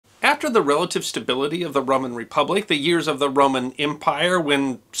after the relative stability of the Roman Republic, the years of the Roman Empire,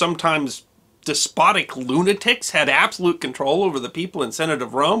 when sometimes despotic lunatics had absolute control over the people and Senate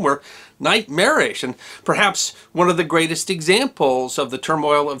of Rome, were nightmarish. And perhaps one of the greatest examples of the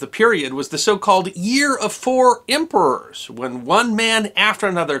turmoil of the period was the so-called Year of Four Emperors, when one man after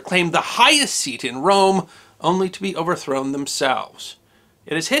another claimed the highest seat in Rome, only to be overthrown themselves.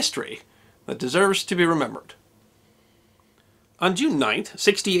 It is history that deserves to be remembered. On June 9th,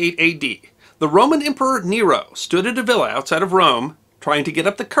 68 AD, the Roman Emperor Nero stood at a villa outside of Rome, trying to get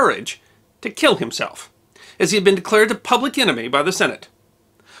up the courage to kill himself, as he had been declared a public enemy by the Senate.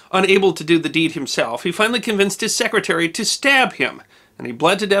 Unable to do the deed himself, he finally convinced his secretary to stab him, and he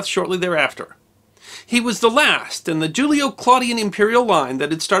bled to death shortly thereafter. He was the last in the Julio-Claudian imperial line that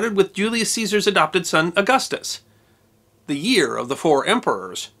had started with Julius Caesar's adopted son Augustus. The Year of the Four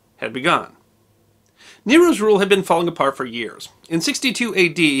Emperors had begun. Nero's rule had been falling apart for years. In 62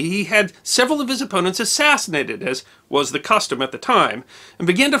 AD, he had several of his opponents assassinated, as was the custom at the time, and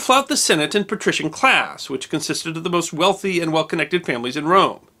began to flout the Senate and patrician class, which consisted of the most wealthy and well-connected families in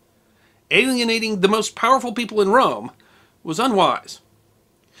Rome. Alienating the most powerful people in Rome was unwise.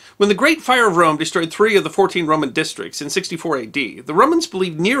 When the Great Fire of Rome destroyed 3 of the 14 Roman districts in 64 AD, the Romans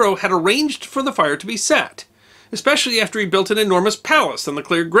believed Nero had arranged for the fire to be set, especially after he built an enormous palace on the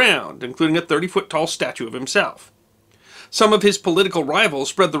cleared ground, including a 30-foot-tall statue of himself. Some of his political rivals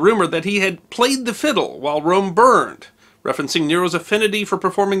spread the rumor that he had played the fiddle while Rome burned, referencing Nero's affinity for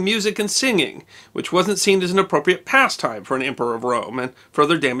performing music and singing, which wasn't seen as an appropriate pastime for an emperor of Rome, and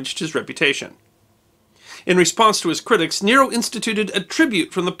further damaged his reputation. In response to his critics, Nero instituted a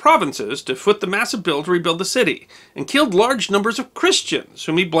tribute from the provinces to foot the massive bill to rebuild the city, and killed large numbers of Christians,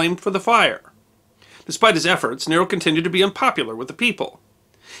 whom he blamed for the fire. Despite his efforts, Nero continued to be unpopular with the people.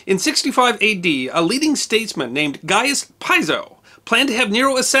 In 65 AD, a leading statesman named Gaius Piso planned to have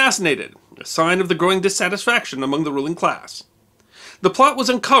Nero assassinated, a sign of the growing dissatisfaction among the ruling class. The plot was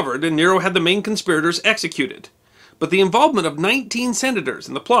uncovered and Nero had the main conspirators executed, but the involvement of 19 senators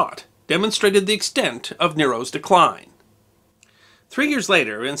in the plot demonstrated the extent of Nero's decline. 3 years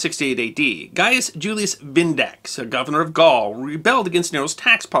later, in 68 AD, Gaius Julius Vindex, a governor of Gaul, rebelled against Nero's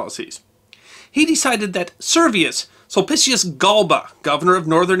tax policies. He decided that Servius Sulpicius Galba, governor of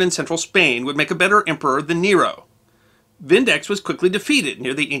northern and central Spain, would make a better emperor than Nero. Vindex was quickly defeated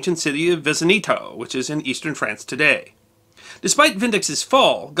near the ancient city of Veneto, which is in eastern France today. Despite Vindex's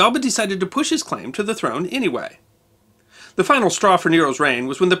fall, Galba decided to push his claim to the throne anyway. The final straw for Nero's reign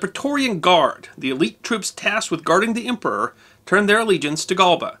was when the Praetorian Guard, the elite troops tasked with guarding the emperor, turned their allegiance to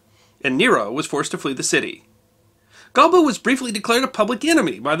Galba, and Nero was forced to flee the city. Galba was briefly declared a public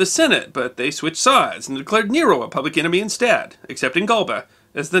enemy by the Senate, but they switched sides and declared Nero a public enemy instead, accepting Galba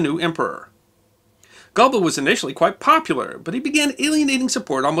as the new emperor. Galba was initially quite popular, but he began alienating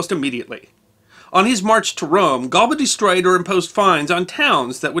support almost immediately. On his march to Rome, Galba destroyed or imposed fines on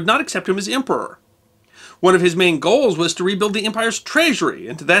towns that would not accept him as emperor. One of his main goals was to rebuild the empire's treasury,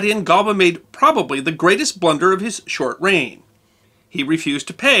 and to that end Galba made probably the greatest blunder of his short reign. He refused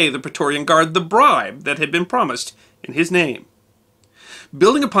to pay the Praetorian Guard the bribe that had been promised in his name.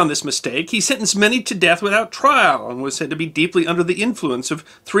 Building upon this mistake, he sentenced many to death without trial and was said to be deeply under the influence of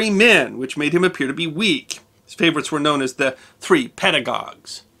 3 men, which made him appear to be weak. His favorites were known as the 3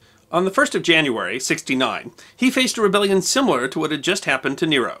 pedagogues. On the 1st of January, 69, he faced a rebellion similar to what had just happened to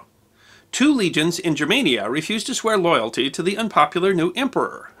Nero. 2 legions in Germania refused to swear loyalty to the unpopular new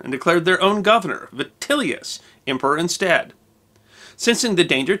emperor and declared their own governor, Vitellius, emperor instead. Sensing the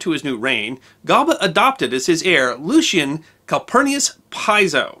danger to his new reign, Galba adopted as his heir Lucian Calpurnius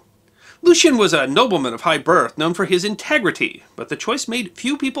Piso. Lucian was a nobleman of high birth known for his integrity, but the choice made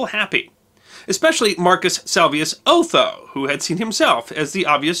few people happy, especially Marcus Salvius Otho, who had seen himself as the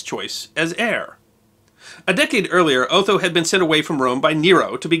obvious choice as heir. A decade earlier, Otho had been sent away from Rome by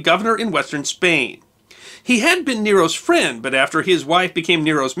Nero to be governor in western Spain. He had been Nero's friend, but after his wife became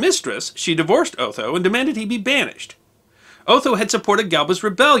Nero's mistress, she divorced Otho and demanded he be banished. Otho had supported Galba's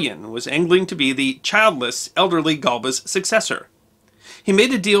rebellion and was angling to be the childless, elderly Galba's successor. He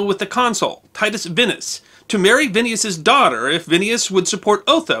made a deal with the consul, Titus Venus, to marry Venius's daughter if Venius would support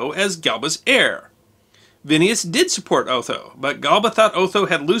Otho as Galba's heir. Venius did support Otho, but Galba thought Otho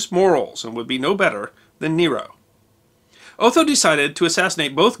had loose morals and would be no better than Nero. Otho decided to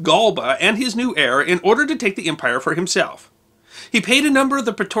assassinate both Galba and his new heir in order to take the empire for himself. He paid a number of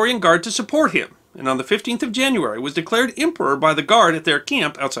the Praetorian Guard to support him, and on the 15th of January was declared emperor by the Guard at their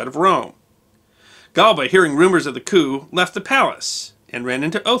camp outside of Rome. Galba, hearing rumors of the coup, left the palace and ran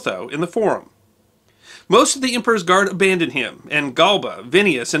into Otho in the Forum. Most of the emperor's guard abandoned him, and Galba,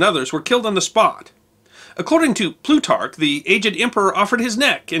 Venius, and others were killed on the spot. According to Plutarch, the aged emperor offered his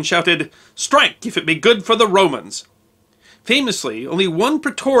neck and shouted, "Strike, if it be good for the Romans." Famously, only one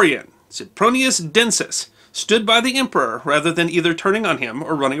praetorian, Sempronius Densus, stood by the emperor rather than either turning on him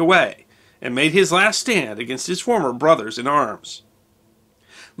or running away, and made his last stand against his former brothers in arms.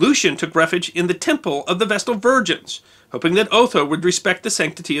 Lucian took refuge in the temple of the Vestal Virgins, hoping that Otho would respect the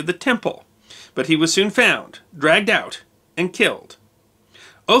sanctity of the temple, but he was soon found, dragged out, and killed.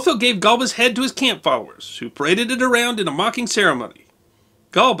 Otho gave Galba's head to his camp followers, who paraded it around in a mocking ceremony.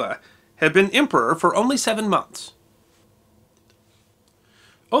 Galba had been emperor for only 7 months.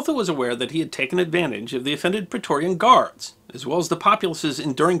 Otho was aware that he had taken advantage of the offended Praetorian guards, as well as the populace's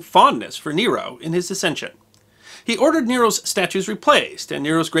enduring fondness for Nero in his ascension. He ordered Nero's statues replaced and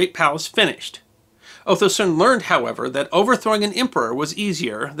Nero's great palace finished. Otho soon learned, however, that overthrowing an emperor was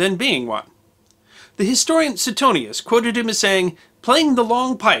easier than being one. The historian Suetonius quoted him as saying, "Playing the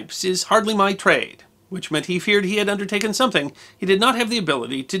long pipes is hardly my trade," which meant he feared he had undertaken something he did not have the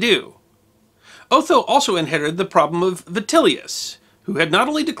ability to do. Otho also inherited the problem of Vitellius, who had not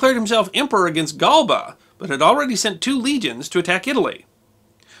only declared himself emperor against Galba, but had already sent 2 legions to attack Italy.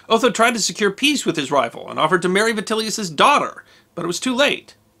 Otho tried to secure peace with his rival and offered to marry Vitellius' daughter, but it was too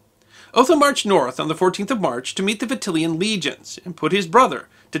late. Otho marched north on the 14th of March to meet the Vitellian legions and put his brother,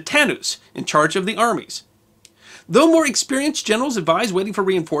 Titanus, in charge of the armies. Though more experienced generals advised waiting for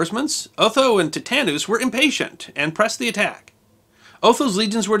reinforcements, Otho and Titanus were impatient and pressed the attack. Otho's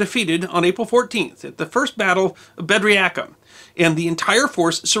legions were defeated on April 14th at the first battle of Bedriacum, and the entire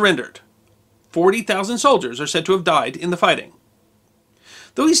force surrendered. 40,000 soldiers are said to have died in the fighting.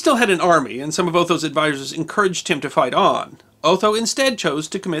 Though he still had an army, and some of Otho's advisors encouraged him to fight on, Otho instead chose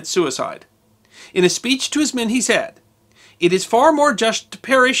to commit suicide. In a speech to his men he said, "It is far more just to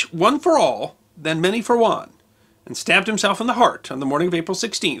perish one for all than many for one," and stabbed himself in the heart on the morning of April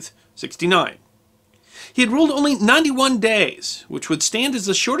 16th, 69. He had ruled only 91 days, which would stand as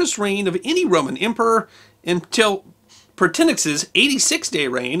the shortest reign of any Roman emperor until Pertinax's 86-day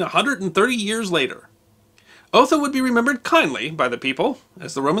reign 130 years later. Otho would be remembered kindly by the people,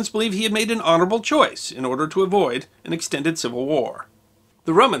 as the Romans believed he had made an honorable choice in order to avoid an extended civil war.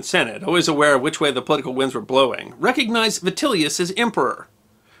 The Roman Senate, always aware of which way the political winds were blowing, recognized Vitellius as emperor.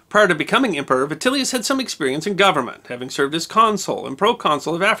 Prior to becoming emperor, Vitellius had some experience in government, having served as consul and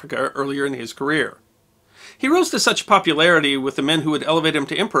proconsul of Africa earlier in his career. He rose to such popularity with the men who would elevate him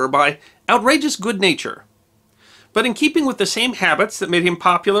to emperor by outrageous good nature. But in keeping with the same habits that made him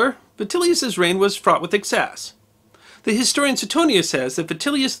popular, Vitellius' reign was fraught with excess. The historian Suetonius says that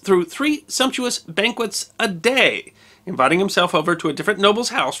Vitellius threw 3 sumptuous banquets a day, inviting himself over to a different noble's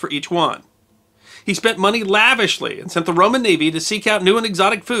house for each one. He spent money lavishly and sent the Roman navy to seek out new and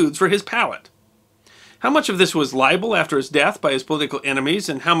exotic foods for his palate. How much of this was libel after his death by his political enemies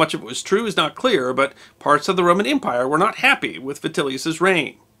and how much of it was true is not clear, but parts of the Roman Empire were not happy with Vitellius'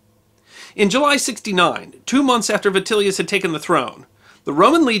 reign. In July 69, 2 months after Vitellius had taken the throne, the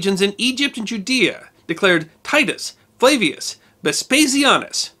Roman legions in Egypt and Judea declared Titus Flavius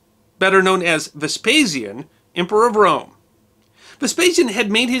Vespasianus, better known as Vespasian, emperor of Rome. Vespasian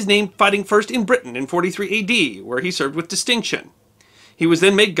had made his name fighting first in Britain in 43 AD, where he served with distinction. He was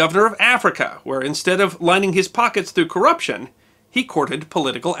then made governor of Africa, where instead of lining his pockets through corruption, he courted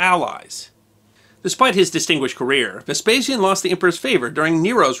political allies. Despite his distinguished career, Vespasian lost the emperor's favor during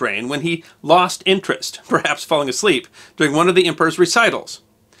Nero's reign when he lost interest, perhaps falling asleep, during one of the emperor's recitals.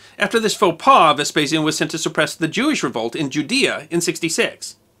 After this faux pas, Vespasian was sent to suppress the Jewish revolt in Judea in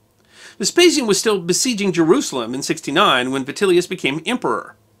 66. Vespasian was still besieging Jerusalem in 69 when Vitellius became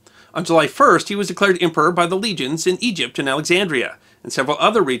emperor. On July 1st, he was declared emperor by the legions in Egypt and Alexandria, and several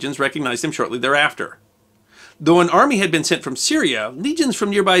other regions recognized him shortly thereafter. Though an army had been sent from Syria, legions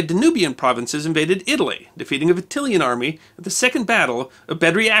from nearby Danubian provinces invaded Italy, defeating a Vitellian army at the Second Battle of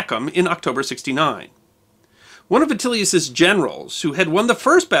Bedriacum in October 69. One of Vitellius' generals, who had won the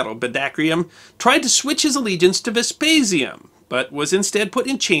first battle of Bedriacum, tried to switch his allegiance to Vespasian, but was instead put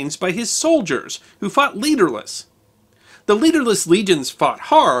in chains by his soldiers, who fought leaderless. The leaderless legions fought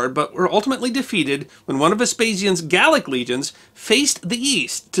hard, but were ultimately defeated when one of Vespasian's Gallic legions faced the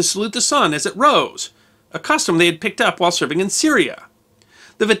east to salute the sun as it rose, a custom they had picked up while serving in Syria.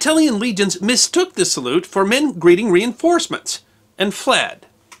 The Vitellian legions mistook this salute for men greeting reinforcements, and fled.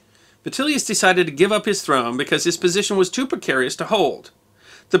 Vitellius decided to give up his throne because his position was too precarious to hold.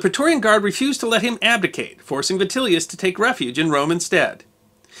 The Praetorian Guard refused to let him abdicate, forcing Vitellius to take refuge in Rome instead.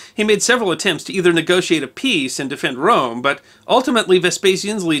 He made several attempts to either negotiate a peace and defend Rome, but ultimately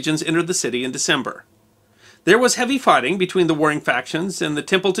Vespasian's legions entered the city in December. There was heavy fighting between the warring factions, and the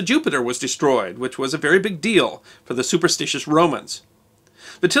temple to Jupiter was destroyed, which was a very big deal for the superstitious Romans.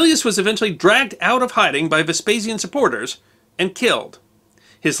 Vitellius was eventually dragged out of hiding by Vespasian supporters and killed.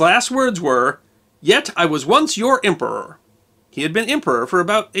 His last words were, "Yet I was once your emperor." He had been emperor for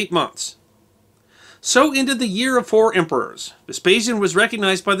about 8 months. So ended the year of 4 emperors. Vespasian was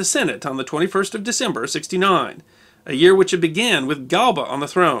recognized by the Senate on the 21st of December, 69, a year which had began with Galba on the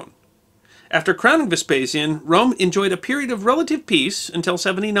throne. After crowning Vespasian, Rome enjoyed a period of relative peace until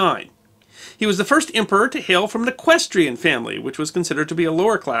 79. He was the first emperor to hail from an equestrian family, which was considered to be a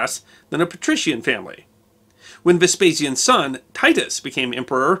lower class than a patrician family. When Vespasian's son, Titus, became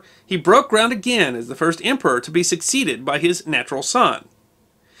emperor, he broke ground again as the first emperor to be succeeded by his natural son.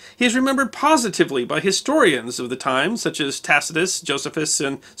 He is remembered positively by historians of the time, such as Tacitus, Josephus,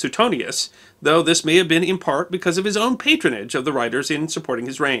 and Suetonius, though this may have been in part because of his own patronage of the writers in supporting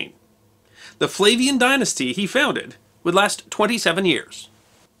his reign. The Flavian dynasty he founded would last 27 years.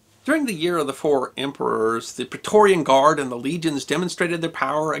 During the year of the 4 emperors, the Praetorian Guard and the legions demonstrated their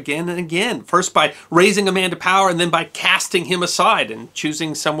power again and again, first by raising a man to power and then by casting him aside and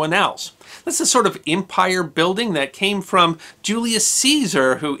choosing someone else. That's the sort of empire building that came from Julius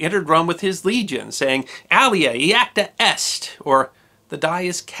Caesar, who entered Rome with his legion, saying, "Alia iacta est," or "the die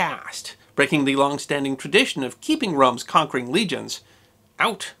is cast," breaking the long-standing tradition of keeping Rome's conquering legions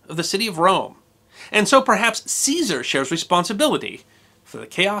out of the city of Rome. And so perhaps Caesar shares responsibility for the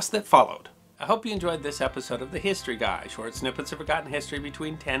chaos that followed. I hope you enjoyed this episode of The History Guy, short snippets of forgotten history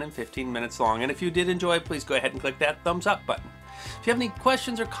between 10 and 15 minutes long. And if you did enjoy, please go ahead and click that thumbs up button. If you have any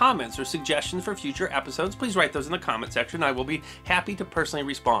questions or comments or suggestions for future episodes, please write those in the comment section. I will be happy to personally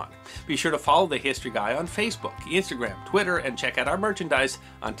respond. Be sure to follow The History Guy on Facebook, Instagram, Twitter, and check out our merchandise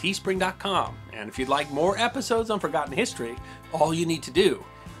on teespring.com. And if you'd like more episodes on forgotten history, all you need to do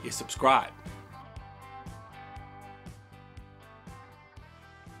is subscribe.